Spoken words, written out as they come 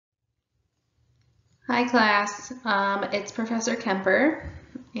Hi class, it's Professor Kemper,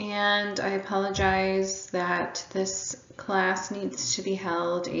 and I apologize that this class needs to be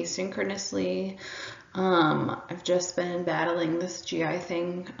held asynchronously. I've just been battling this GI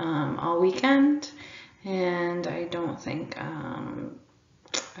thing all weekend, and I don't think I'm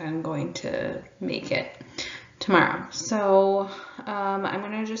going to make it tomorrow. So I'm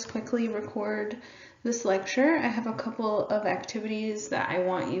going to just quickly record this lecture. I have a couple of activities that I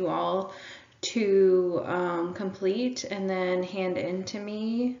want you all to complete and then hand in to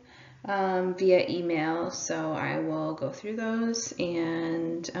me via email. So I will go through those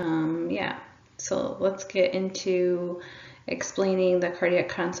and yeah, so let's get into explaining the cardiac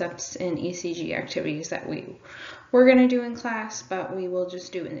concepts and ECG activities that we're going to do in class, but we will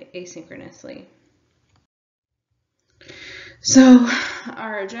just do it asynchronously. So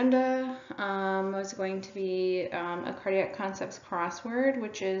our agenda was going to be a cardiac concepts crossword,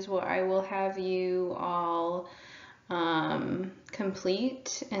 which is what I will have you all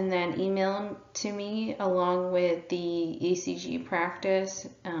complete and then email to me along with the ECG practice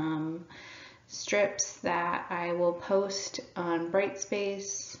strips that I will post on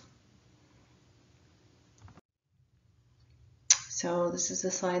Brightspace. So this is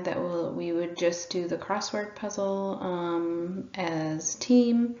the slide that we would just do the crossword puzzle as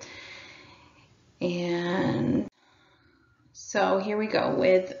team. And so here we go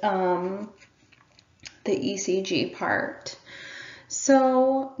with the ECG part.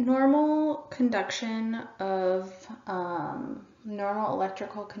 So normal conduction of normal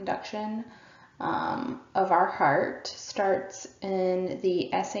electrical conduction of our heart starts in the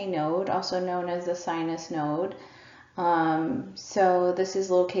SA node, also known as the sinus node. So this is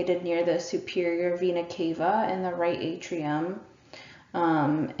located near the superior vena cava in the right atrium.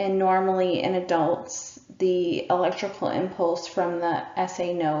 And normally in adults, the electrical impulse from the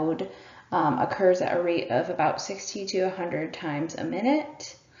SA node occurs at a rate of about 60 to 100 times a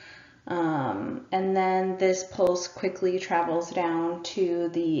minute. And then this pulse quickly travels down to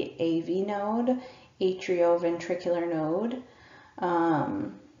the AV node, atrioventricular node.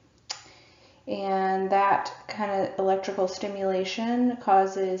 And that kind of electrical stimulation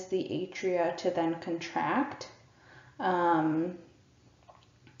causes the atria to then contract. And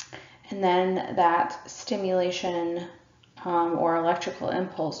then that stimulation or electrical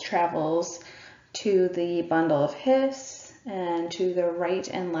impulse travels to the bundle of His and to the right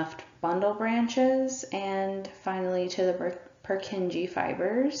and left bundle branches, and finally to the Purkinje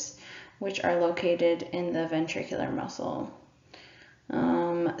fibers, which are located in the ventricular muscle.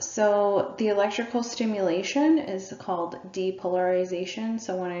 So the electrical stimulation is called depolarization.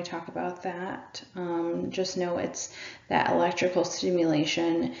 So when I talk about that, just know it's that electrical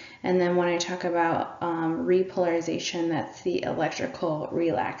stimulation. And then when I talk about repolarization, that's the electrical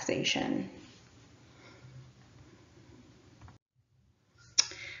relaxation.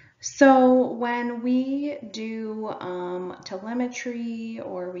 So when we do telemetry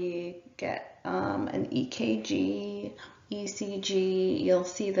or we get an EKG, ECG, you'll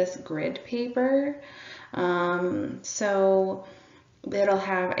see this grid paper. So it'll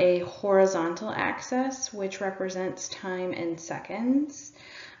have a horizontal axis, which represents time in seconds.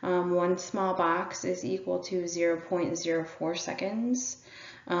 One small box is equal to 0.04 seconds.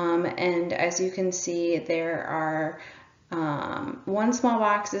 And as you can see, there are one small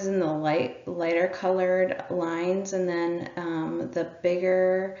box is in the lighter colored lines, and then the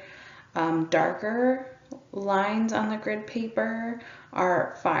bigger, darker lines on the grid paper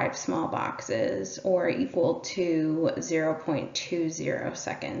are 5 small boxes, or equal to 0.20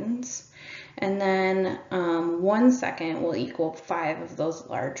 seconds. And then 1 second will equal 5 of those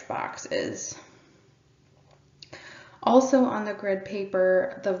large boxes. Also on the grid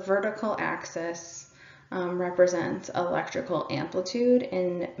paper, the vertical axis represents electrical amplitude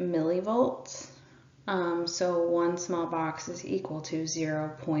in millivolts. So 1 small box is equal to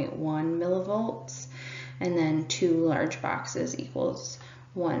 0.1 millivolts, and then 2 large boxes equals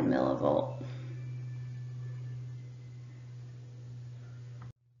 1 millivolt.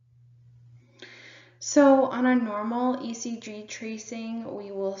 So on a normal ECG tracing,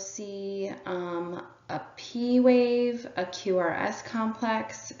 we will see a P wave, a QRS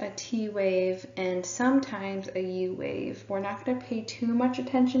complex, a T wave, and sometimes a U wave. We're not going to pay too much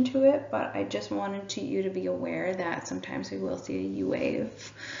attention to it, but I just wanted you to be aware that sometimes we will see a U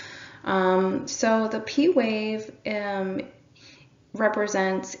wave. So the P wave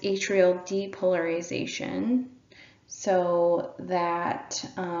represents atrial depolarization. So that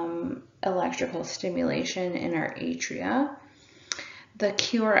electrical stimulation in our atria. The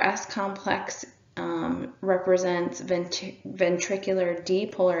QRS complex represents ventricular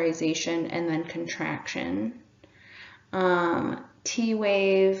depolarization and then contraction. T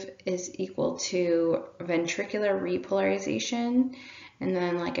wave is equal to ventricular repolarization. And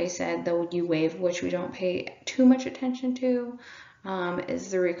then, like I said, the U wave, which we don't pay too much attention to,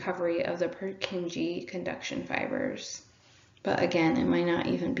 is the recovery of the Purkinje conduction fibers. But again, it might not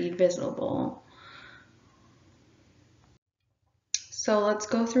even be visible. So let's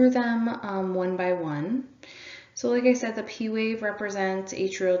go through them one by one. So like I said, the P wave represents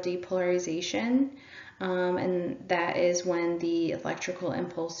atrial depolarization, and that is when the electrical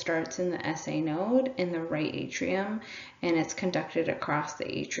impulse starts in the SA node in the right atrium, and it's conducted across the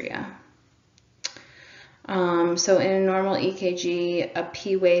atria. So in a normal EKG, a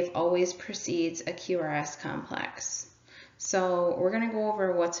P wave always precedes a QRS complex. So we're going to go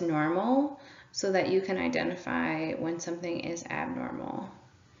over what's normal so that you can identify when something is abnormal.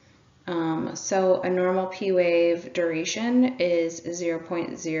 So a normal P wave duration is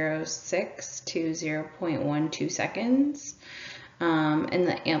 0.06 to 0.12 seconds, and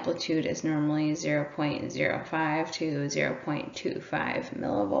the amplitude is normally 0.05 to 0.25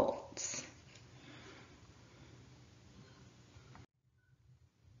 millivolts.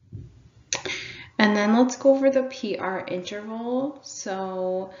 And then let's go over the PR interval.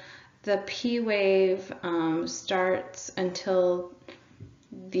 So the P wave starts until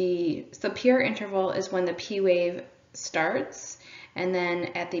the PR interval is when the P wave starts and then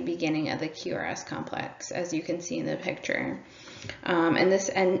at the beginning of the QRS complex, as you can see in the picture. And this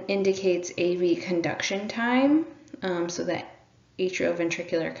indicates AV conduction time, so that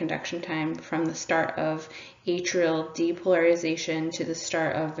atrioventricular conduction time from the start of atrial depolarization to the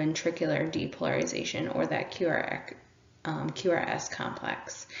start of ventricular depolarization, or that QRS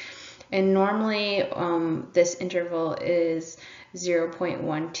complex. And normally this interval is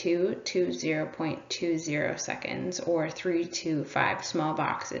 0.12 to 0.20 seconds, or 3 to 5 small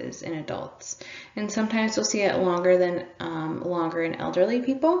boxes in adults. And sometimes we'll see it longer in elderly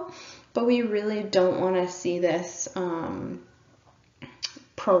people, but we really don't want to see this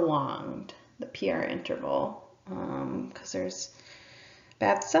prolonged, the PR interval, because there's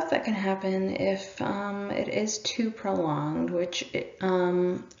bad stuff that can happen if it is too prolonged, which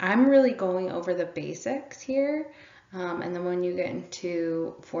I'm really going over the basics here. And then when you get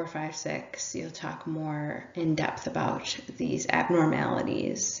into 4, 5, 6, you'll talk more in depth about these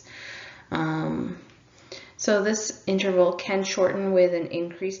abnormalities. So this interval can shorten with an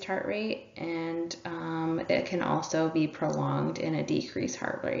increased heart rate, and it can also be prolonged in a decreased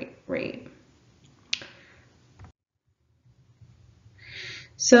heart rate.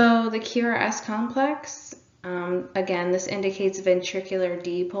 So the QRS complex, again, this indicates ventricular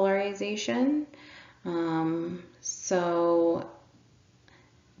depolarization. So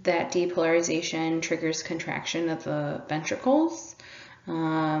that depolarization triggers contraction of the ventricles.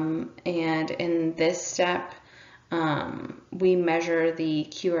 And in this step, we measure the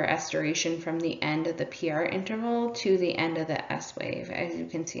QRS duration from the end of the PR interval to the end of the S wave, as you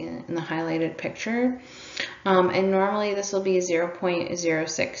can see in the highlighted picture. And normally this will be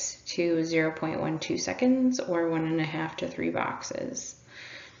 0.06 to 0.12 seconds, or 1.5 to 3 boxes.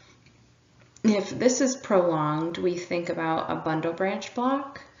 If this is prolonged, we think about a bundle branch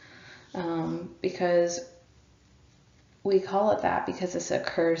block, because we call it that because this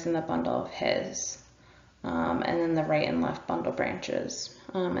occurs in the bundle of His, and then the right and left bundle branches,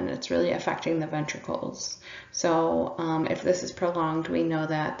 and it's really affecting the ventricles. So if this is prolonged, we know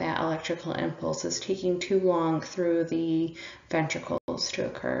that that electrical impulse is taking too long through the ventricles to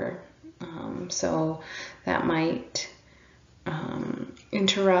occur. So that might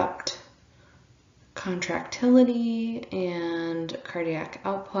interrupt contractility and cardiac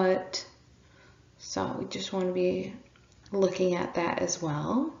output. So we just want to be looking at that as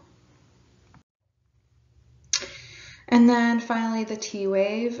well. And then finally the T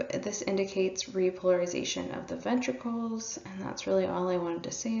wave. This indicates repolarization of the ventricles, and that's really all I wanted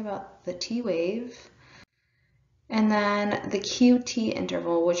to say about the T wave. And then the QT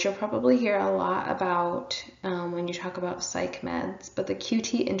interval, which you'll probably hear a lot about when you talk about psych meds, but the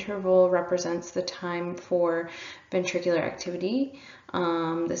QT interval represents the time for ventricular activity.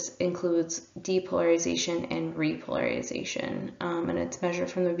 This includes depolarization and repolarization, and it's measured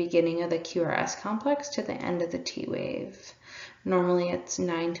from the beginning of the QRS complex to the end of the T wave. Normally it's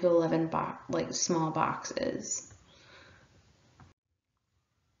 9 to 11 small boxes.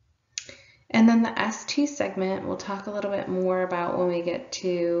 And then the ST segment, we'll talk a little bit more about when we get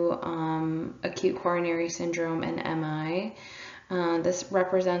to acute coronary syndrome and MI. This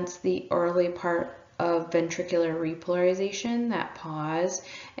represents the early part of ventricular repolarization, that pause,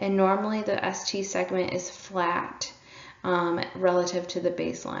 and normally the ST segment is flat relative to the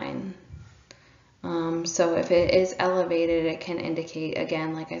baseline. So if it is elevated, it can indicate,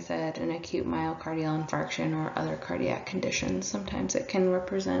 again, like I said, an acute myocardial infarction or other cardiac conditions. Sometimes it can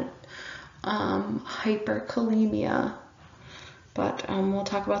represent hyperkalemia, but we'll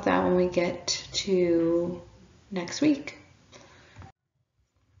talk about that when we get to next week.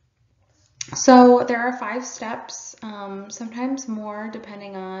 So there are 5 steps, sometimes more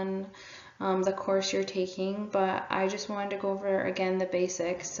depending on the course you're taking, but I just wanted to go over again the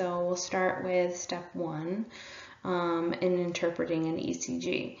basics. So we'll start with step 1 in interpreting an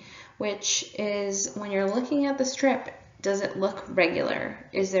ECG, which is when you're looking at the strip, does it look regular?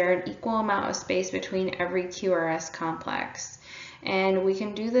 Is there an equal amount of space between every QRS complex? And we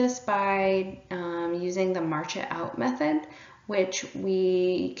can do this by using the march it out method, which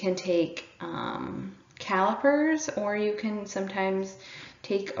we can take calipers, or you can sometimes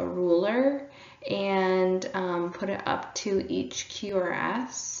take a ruler and put it up to each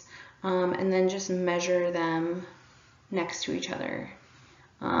QRS and then just measure them next to each other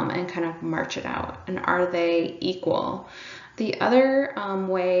and kind of march it out. And are they equal? The other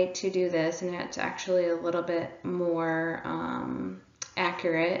way to do this, and it's actually a little bit more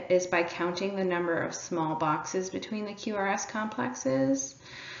accurate, is by counting the number of small boxes between the QRS complexes,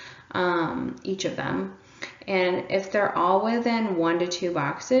 each of them. And if they're all within 1 to 2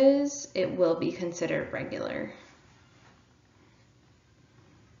 boxes, it will be considered regular.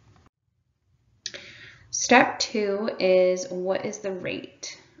 Step 2 is, what is the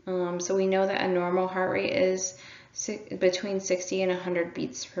rate? So we know that a normal heart rate is between 60 and 100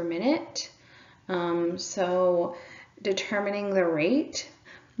 beats per minute. So determining the rate,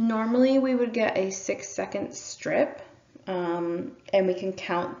 normally we would get a 6-second strip, and we can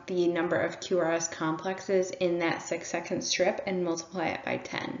count the number of QRS complexes in that 6-second strip and multiply it by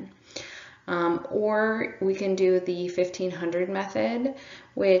 10. Or we can do the 1500 method,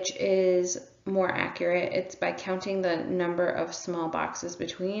 which is more accurate. It's by counting the number of small boxes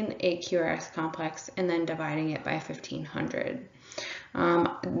between a QRS complex and then dividing it by 1500.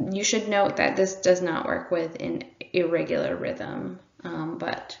 You should note that this does not work with an irregular rhythm,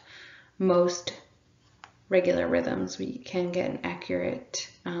 but most regular rhythms we can get an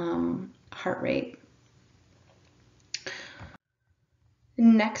accurate heart rate.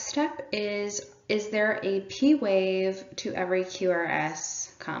 Next step is there a P wave to every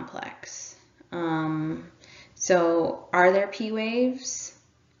QRS complex? So are there P waves,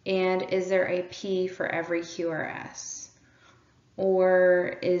 and is there a P for every QRS?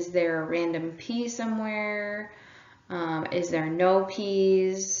 Or is there a random P somewhere? Is there no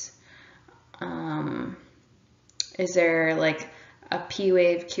P's? Is there like a P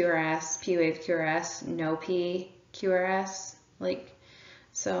wave QRS, no P QRS?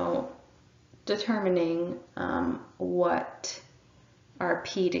 So determining what our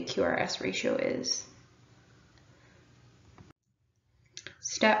P to QRS ratio is.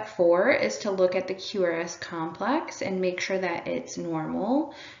 Step 4 is to look at the QRS complex and make sure that it's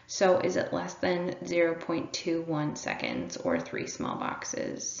normal. So is it less than 0.21 seconds or 3 small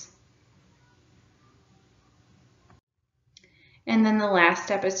boxes? And then the last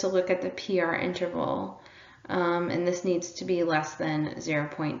step is to look at the PR interval. And this needs to be less than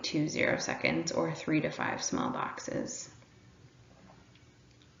 0.20 seconds or 3 to 5 small boxes.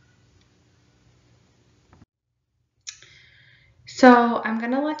 So I'm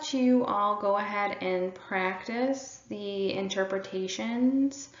going to let you all go ahead and practice the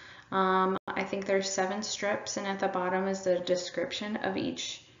interpretations. I think there's 7 strips, and at the bottom is the description of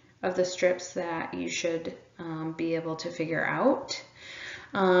each of the strips that you should be able to figure out.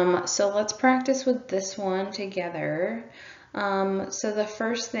 So let's practice with this one together. So the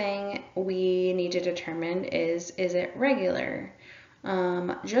first thing we need to determine is it regular?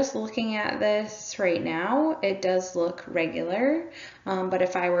 Just looking at this right now, it does look regular, but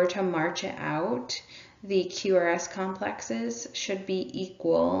if I were to march it out, the QRS complexes should be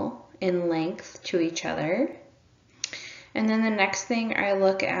equal in length to each other. And then the next thing I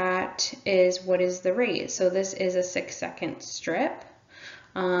look at is, what is the rate? So this is a 6-second strip.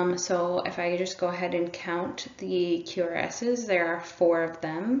 So if I just go ahead and count the QRSs, there are 4 of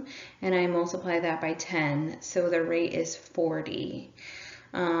them, and I multiply that by 10, so the rate is 40.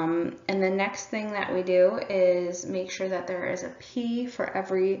 And the next thing that we do is make sure that there is a P for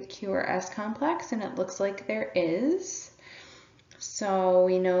every QRS complex, and it looks like there is. So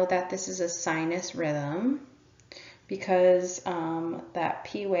we know that this is a sinus rhythm because that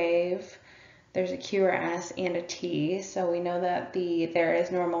P wave There's a Q or S and a T, so we know that there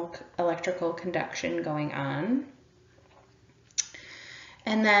is normal electrical conduction going on.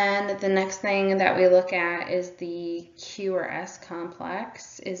 And then the next thing that we look at is the Q or S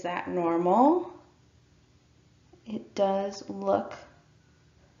complex. Is that normal? It does look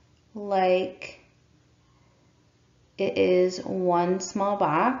like it is one small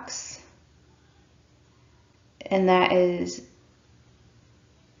box, and that is,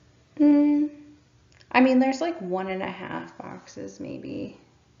 I mean, there's like 1.5 boxes maybe,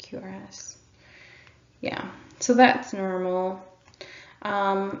 QRS. Yeah, so that's normal.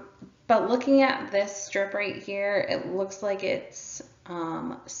 But looking at this strip right here, it looks like it's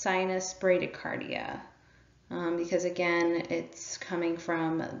sinus bradycardia. Because again, it's coming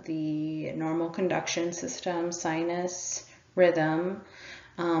from the normal conduction system, sinus rhythm,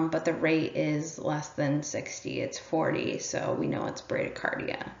 but the rate is less than 60, it's 40, so we know it's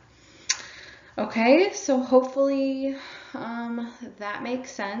bradycardia. Okay, so hopefully that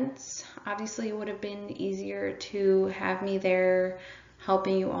makes sense. Obviously, it would have been easier to have me there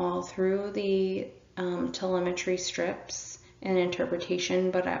helping you all through the telemetry strips and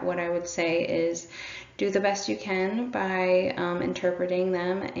interpretation, but what I would say is do the best you can by interpreting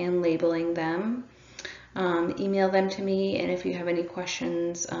them and labeling them. Email them to me, and if you have any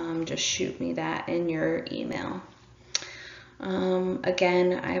questions, just shoot me that in your email.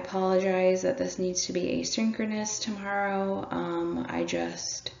 Again, I apologize that this needs to be asynchronous tomorrow.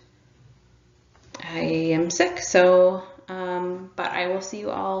 I am sick, so, but I will see you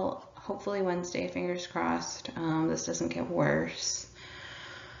all hopefully Wednesday, fingers crossed. This doesn't get worse.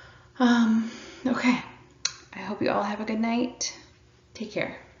 Okay, I hope you all have a good night. Take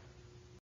care.